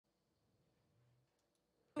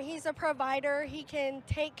He's a provider. He can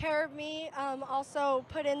take care of me. Also,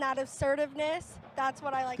 put in that assertiveness. That's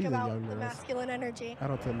what I like These are about young the girls. masculine energy. I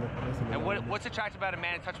don't tend to listen to And women. what's attractive about a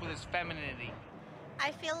man in touch with his femininity?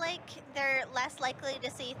 I feel like they're less likely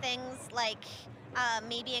to see things like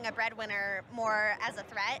me being a breadwinner more as a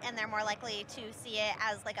threat, and they're more likely to see it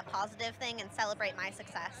as like a positive thing and celebrate my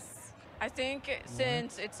success. I think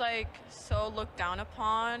since it's like so looked down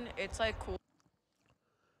upon, it's like cool.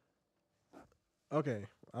 Okay,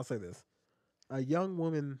 I'll say this. A young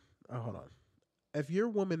woman, hold on. If your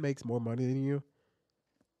woman makes more money than you,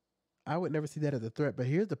 I would never see that as a threat. But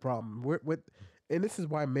here's the problem. And this is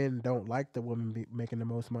why men don't like the woman making the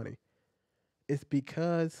most money. It's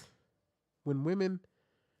because when women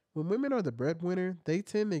are the breadwinner, they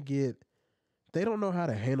tend to they don't know how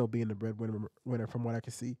to handle being the breadwinner from what I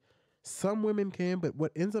can see. Some women can, but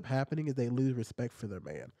what ends up happening is they lose respect for their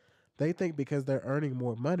man. They think because they're earning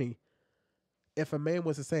more money, if a man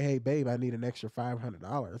was to say, "Hey, babe, I need an extra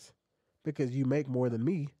 $500 because you make more than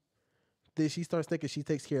me," then she starts thinking she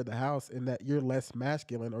takes care of the house and that you're less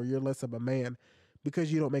masculine or you're less of a man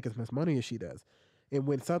because you don't make as much money as she does. And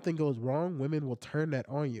when something goes wrong, women will turn that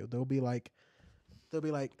on you. They'll be like,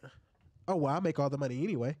 "Oh, well, I make all the money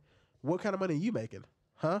anyway. What kind of money are you making?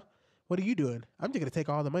 Huh? What are you doing? I'm just going to take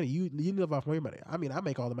all the money. You live off my money. I mean, I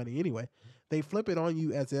make all the money anyway." They flip it on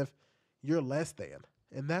you as if you're less than.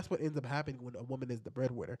 And that's what ends up happening when a woman is the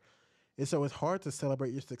breadwinner. And so it's hard to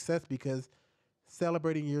celebrate your success because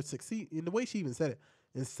celebrating your success, in the way she even said it,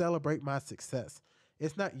 is celebrate my success.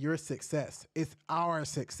 It's not your success. It's our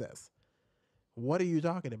success. What are you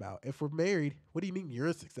talking about? If we're married, what do you mean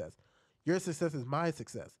your success? Your success is my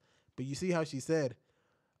success. But you see how she said,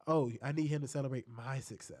 "Oh, I need him to celebrate my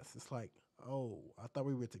success." It's like, oh, I thought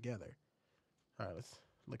we were together. All right, let's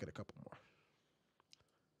look at a couple more.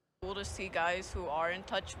 Cool to see guys who are in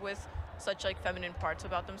touch with such like feminine parts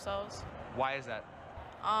about themselves. Why is that?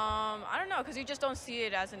 I don't know, because you just don't see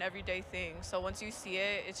it as an everyday thing. So once you see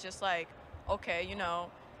it, it's just like, okay,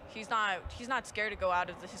 he's not scared to go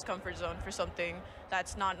out of his comfort zone for something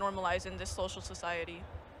that's not normalized in this social society.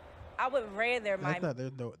 I would rather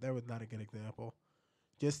That was not a good example.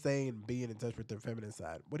 Just saying being in touch with their feminine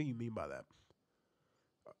side. What do you mean by that?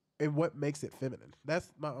 And what makes it feminine?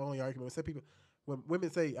 That's my only argument. When women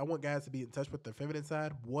say, "I want guys to be in touch with their feminine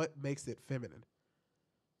side," what makes it feminine?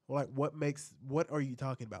 Like, what are you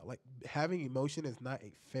talking about? Like, having emotion is not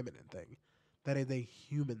a feminine thing. That is a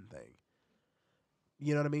human thing.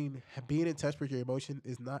 You know what I mean? Being in touch with your emotion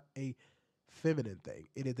is not a feminine thing.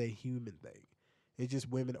 It is a human thing. It's just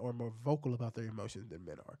women are more vocal about their emotions than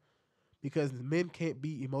men are. Because men can't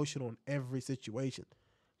be emotional in every situation.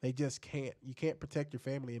 They just can't. You can't protect your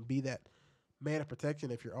family and be that man of protection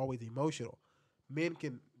if you're always emotional.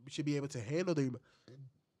 Should be able to handle their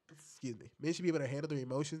Men should be able to handle their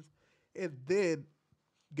emotions and then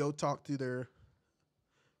go talk to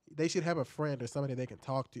they should have a friend or somebody they can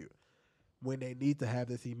talk to when they need to have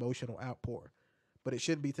this emotional outpour. But it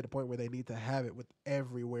shouldn't be to the point where they need to have it with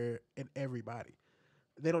everywhere and everybody.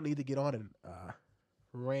 They don't need to get on and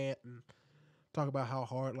rant and talk about how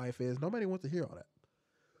hard life is. Nobody wants to hear all that.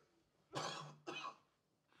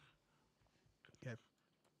 Okay.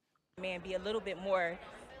 man be a little bit more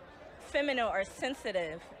feminine or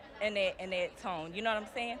sensitive in that tone. You know what I'm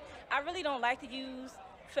saying? I really don't like to use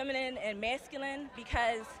feminine and masculine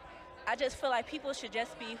because I just feel like people should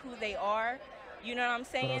just be who they are. You know what I'm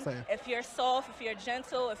saying? If you're soft, if you're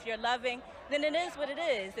gentle, if you're loving, then it is what it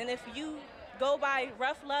is. And if you go by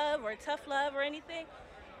rough love or tough love or anything,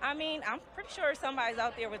 I mean, I'm pretty sure somebody's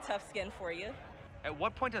out there with tough skin for you. At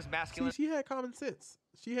what point does masculine... See, she had common sense.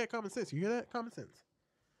 You hear that? Common sense.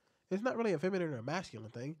 It's not really a feminine or a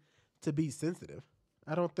masculine thing to be sensitive.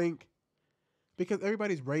 I don't think... Because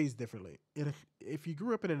everybody's raised differently. And if you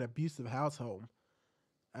grew up in an abusive household,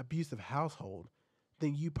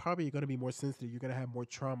 then you probably are going to be more sensitive. You're going to have more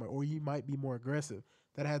trauma, or you might be more aggressive.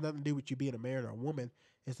 That has nothing to do with you being a man or a woman.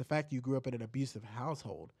 It's the fact you grew up in an abusive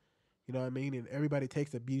household. You know what I mean? And everybody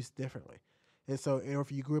takes abuse differently. And so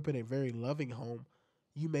if you grew up in a very loving home,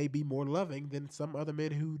 you may be more loving than some other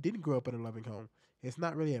men who didn't grow up in a loving home. It's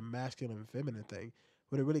not really a masculine and feminine thing.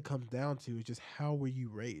 What it really comes down to is just how were you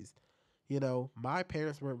raised? You know, my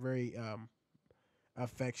parents weren't very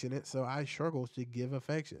affectionate, so I struggle to give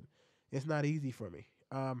affection. It's not easy for me.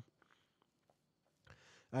 I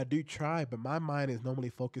do try, but my mind is normally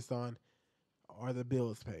focused on, are the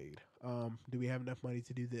bills paid? Do we have enough money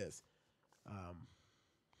to do this?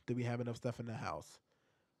 Do we have enough stuff in the house?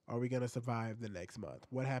 Are we going to survive the next month?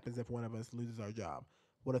 What happens if one of us loses our job?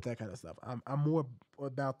 What if that kind of stuff? I'm more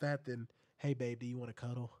about that than, hey, babe, do you want to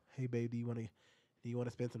cuddle? Hey, babe, do you want to Do you want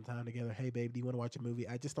to spend some time together? Hey, babe, do you want to watch a movie?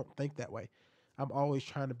 I just don't think that way. I'm always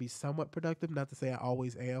trying to be somewhat productive. Not to say I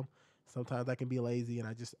always am. Sometimes I can be lazy,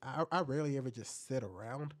 and I rarely ever just sit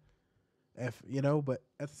around. If you know, but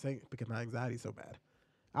at the same because my anxiety is so bad.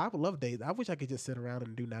 I would love days. I wish I could just sit around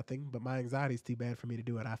and do nothing, but my anxiety is too bad for me to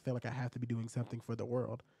do it. I feel like I have to be doing something for the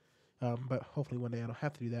world. But hopefully one day I don't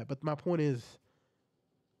have to do that. But my point is,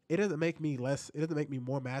 it doesn't make me less. It doesn't make me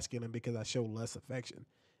more masculine because I show less affection.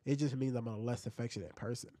 It just means I'm a less affectionate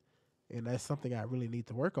person, and that's something I really need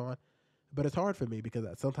to work on. But it's hard for me because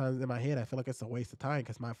sometimes in my head I feel like it's a waste of time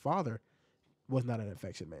because my father was not an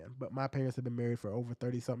affection man, but my parents have been married for over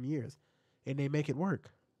 30 something years, and they make it work.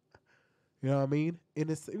 You know what I mean? And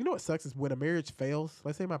it's you know what sucks is when a marriage fails.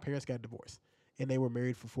 Let's say my parents got divorced and they were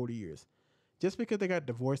married for 40 years. Just because they got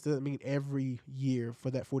divorced doesn't mean every year for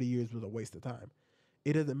that 40 years was a waste of time.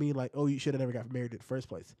 It doesn't mean like, oh, you should have never got married in the first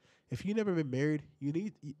place. If you never been married,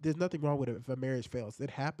 there's nothing wrong with it if a marriage fails. It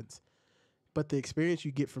happens. But the experience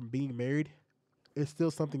you get from being married is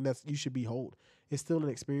still something that you should behold. It's still an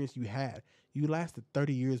experience you had. You lasted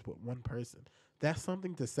 30 years with one person. That's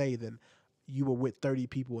something to say than you were with 30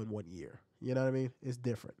 people in 1 year. You know what I mean? It's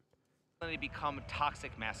different. Become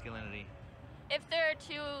toxic masculinity? If they're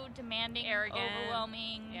too demanding, Arrogant.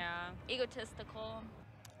 overwhelming, Yeah. egotistical.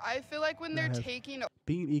 I feel like when they're That has- taking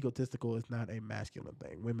Being egotistical is not a masculine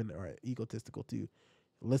thing. Women are egotistical too.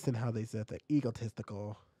 Listen how they said that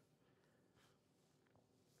egotistical.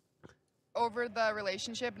 over the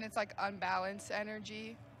relationship and it's like unbalanced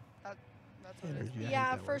energy, that's what it is. Energy. I hate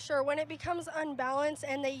Yeah, that for word. sure. When it becomes unbalanced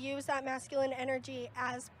and they use that masculine energy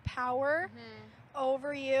as power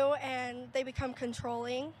over you and they become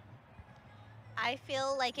controlling. I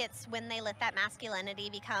feel like it's when they let that masculinity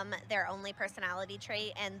become their only personality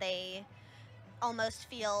trait and they almost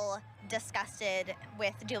feel disgusted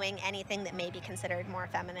with doing anything that may be considered more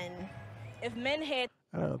feminine. If men had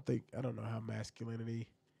I don't know how masculinity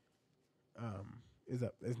is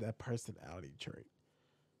that personality trait.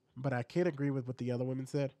 But I can agree with what the other women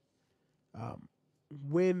said.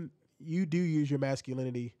 When you do use your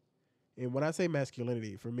masculinity, and when I say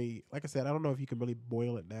masculinity, for me, like I said, I don't know if you can really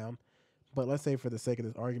boil it down, but let's say for the sake of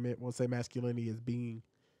this argument, we'll say masculinity is being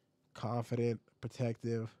confident,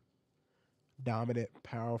 protective, dominant,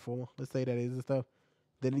 powerful. Let's say that is the stuff.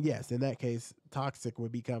 Then yes, in that case, toxic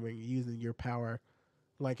would be coming using your power.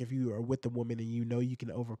 Like if you are with the woman and you know you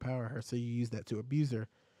can overpower her, so you use that to abuse her.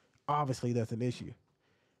 Obviously, that's an issue.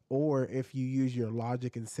 Or if you use your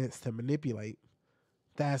logic and sense to manipulate,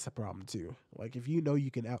 that's a problem too. Like if you know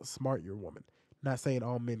you can outsmart your woman, not saying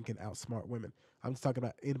all men can outsmart women. I'm just talking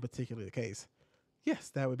about in a particular case. Yes,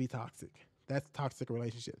 that would be toxic. That's toxic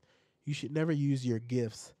relationship. You should never use your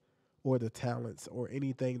gifts or the talents or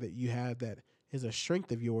anything that you have that is a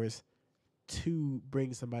strength of yours to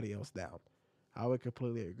bring somebody else down. I would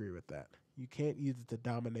completely agree with that. You can't use it to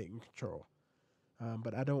dominate and control.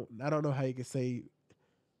 But I don't know how you can say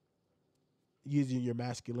using your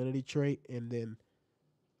masculinity trait and then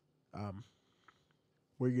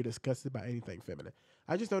where you're disgusted by anything feminine.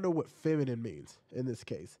 I just don't know what feminine means in this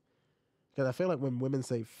case. Because I feel like when women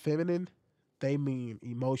say feminine, they mean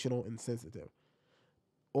emotional and sensitive.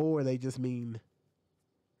 Or they just mean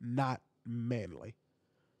not manly.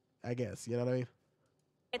 I guess, you know what I mean?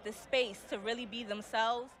 at the space to really be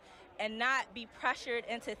themselves and not be pressured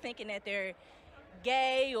into thinking that they're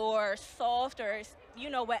gay or soft or, you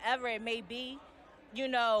know, whatever it may be, you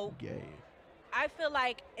know. Gay. I feel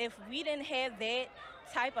like if we didn't have that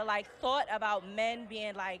type of like thought about men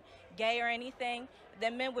being like gay or anything,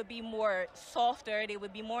 then men would be more softer, they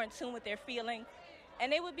would be more in tune with their feelings,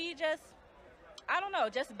 and they would be just, I don't know,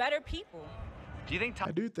 just better people. Do you think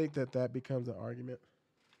I do think that that becomes an argument.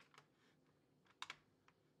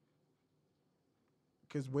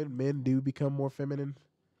 Because when men do become more feminine,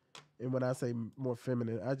 and when I say more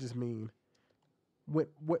feminine, I just mean when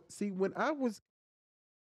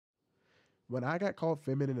I got called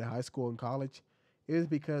feminine in high school and college, it was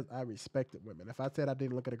because I respected women. If I said I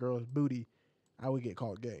didn't look at a girl's booty, I would get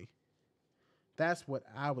called gay. That's what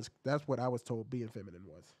I was told being feminine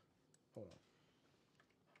was. Hold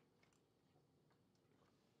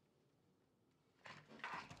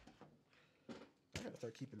on. I gotta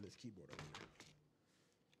start keeping this keyboard over here.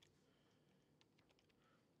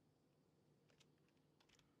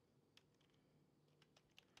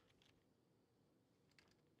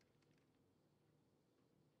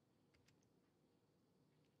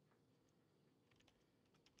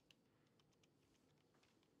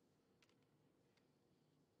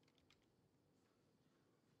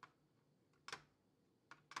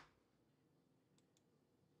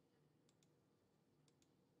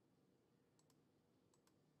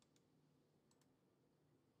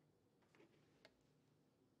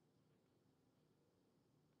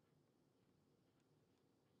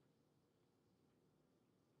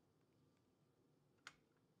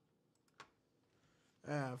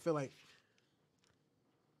 I feel like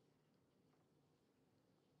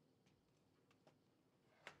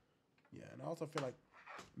and I also feel like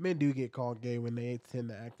men do get called gay when they tend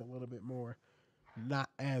to act a little bit more not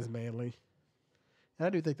as manly. And I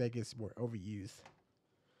do think that gets more overused.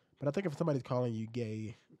 But I think if somebody's calling you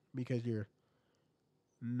gay because you're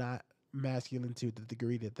not masculine to the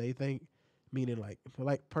degree that they think, meaning like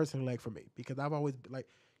personally, like for me, because I've always like,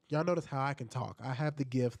 y'all notice how I can talk. I have the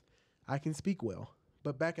gift. I can speak well.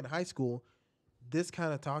 But back in high school, this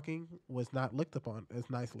kind of talking was not looked upon as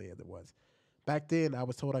nicely as it was. Back then, I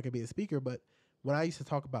was told I could be a speaker, but when I used to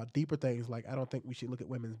talk about deeper things, like I don't think we should look at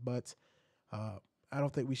women's butts, uh, I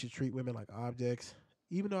don't think we should treat women like objects.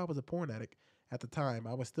 Even though I was a porn addict at the time,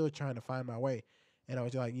 I was still trying to find my way. And I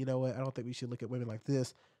was like, you know what? I don't think we should look at women like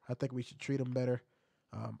this. I think we should treat them better.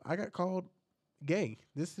 I got called gay.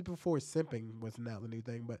 This is before simping was now the new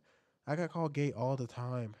thing, but I got called gay all the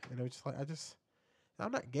time. And it was just like,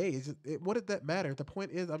 I'm not gay. It's just, what did that matter? The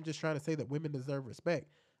point is, I'm just trying to say that women deserve respect.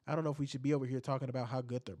 I don't know if we should be over here talking about how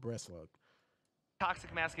good their breasts look.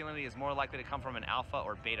 Toxic masculinity is more likely to come from an alpha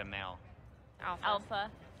or beta male. Alpha.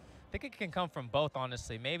 I think it can come from both,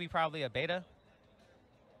 honestly. Maybe probably a beta.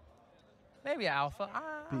 Maybe an alpha.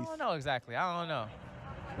 I don't know exactly. I don't know.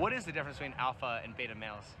 What is the difference between alpha and beta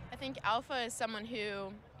males? I think alpha is someone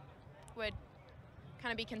who would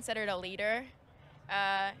kind of be considered a leader.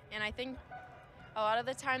 And I think a lot of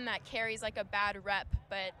the time that carries like a bad rep,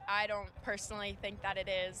 but I don't personally think that it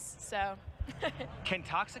is, so. Can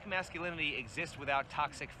toxic masculinity exist without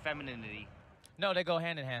toxic femininity? No, they go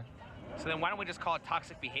hand in hand. So then why don't we just call it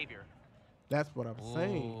toxic behavior? That's what I'm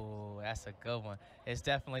saying. Ooh, that's a good one. It's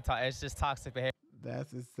definitely it's just toxic behavior.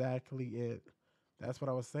 That's exactly it. That's what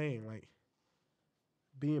I was saying. Like,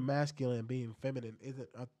 being masculine and being feminine isn't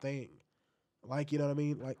a thing. Like, you know what I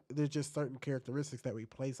mean? Like, there's just certain characteristics that we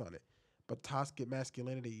place on it. But toxic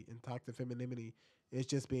masculinity and toxic femininity is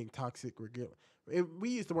just being toxic. We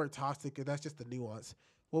use the word toxic, and that's just the nuance.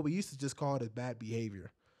 What we used to just call it is bad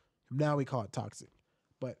behavior. Now we call it toxic.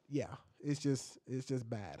 But yeah, it's just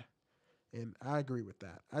bad. And I agree with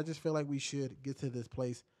that. I just feel like we should get to this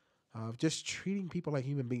place of just treating people like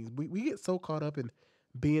human beings. We get so caught up in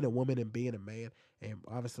being a woman and being a man, and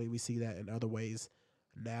obviously we see that in other ways.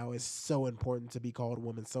 Now it's so important to be called a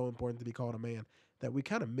woman, so important to be called a man, that we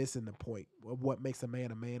kind of missing the point of what makes a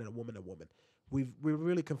man and a woman a woman. We've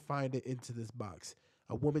really confined it into this box.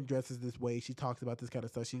 A woman dresses this way. She talks about this kind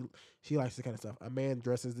of stuff. She likes this kind of stuff. A man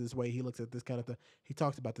dresses this way. He looks at this kind of stuff. He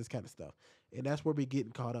talks about this kind of stuff. And that's where we're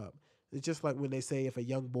getting caught up. It's just like when they say if a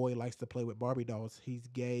young boy likes to play with Barbie dolls, he's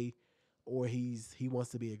gay or he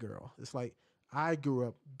wants to be a girl. It's like, I grew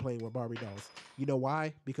up playing with Barbie dolls. You know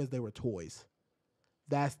why? Because they were toys.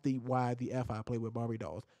 That's why I played with Barbie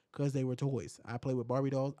dolls. Because they were toys. I played with Barbie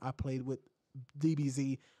dolls. I played with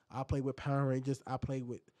DBZ. I played with Power Rangers. I played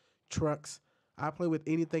with trucks. I played with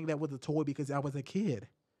anything that was a toy because I was a kid.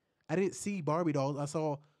 I didn't see Barbie dolls. I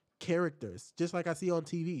saw characters, just like I see on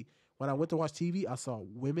TV. When I went to watch TV, I saw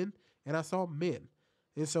women and I saw men.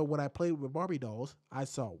 And so when I played with Barbie dolls, I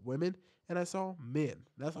saw women and I saw men.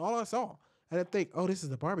 That's all I saw. I didn't think, oh, this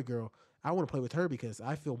is a Barbie girl. I want to play with her because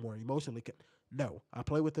I feel more emotionally. No, I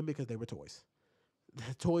played with them because they were toys.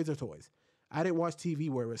 Toys are toys. I didn't watch TV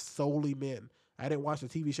where it was solely men. I didn't watch a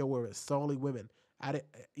TV show where it was solely women.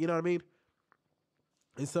 You know what I mean?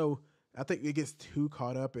 And so I think it gets too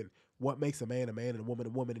caught up in what makes a man and a woman a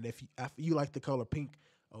woman. And if you like the color pink,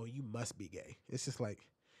 oh, you must be gay. It's just like,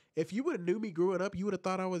 if you would have knew me growing up, you would have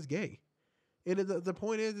thought I was gay. And the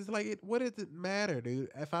point is, it's like, what does it matter, dude?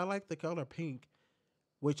 If I like the color pink,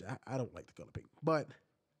 which I don't like the color pink, but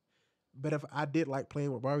if I did like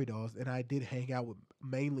playing with Barbie dolls and I did hang out with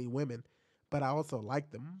mainly women, but I also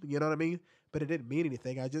liked them, you know what I mean? But it didn't mean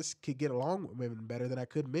anything. I just could get along with women better than I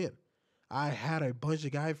could men. I had a bunch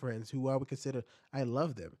of guy friends who I would consider, I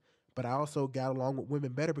love them, but I also got along with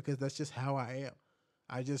women better because that's just how I am.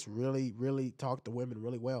 I just really, really talk to women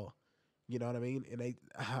really well. You know what I mean? And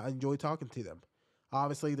I enjoy talking to them.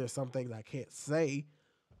 Obviously, there's some things I can't say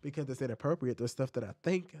because it's inappropriate. There's stuff that I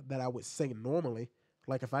think that I would say normally.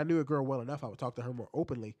 Like if I knew a girl well enough, I would talk to her more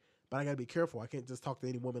openly. But I got to be careful. I can't just talk to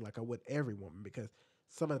any woman like I would every woman because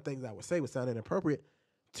some of the things I would say would sound inappropriate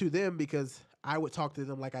to them because I would talk to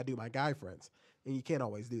them like I do my guy friends. And you can't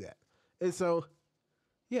always do that. And so,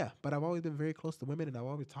 yeah, but I've always been very close to women and I've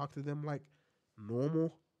always talked to them like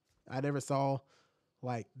normal. I never saw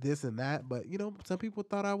like this and that, but you know, some people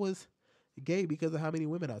thought I was gay because of how many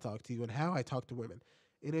women I talked to and how I talk to women.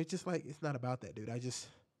 And it's just like, it's not about that, dude. That's just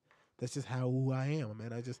who I am,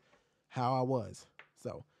 man. How I was.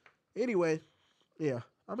 So anyway, yeah,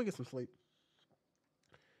 I'm gonna get some sleep.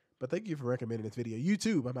 But thank you for recommending this video.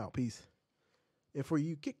 YouTube, I'm out. Peace. And for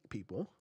you kick people.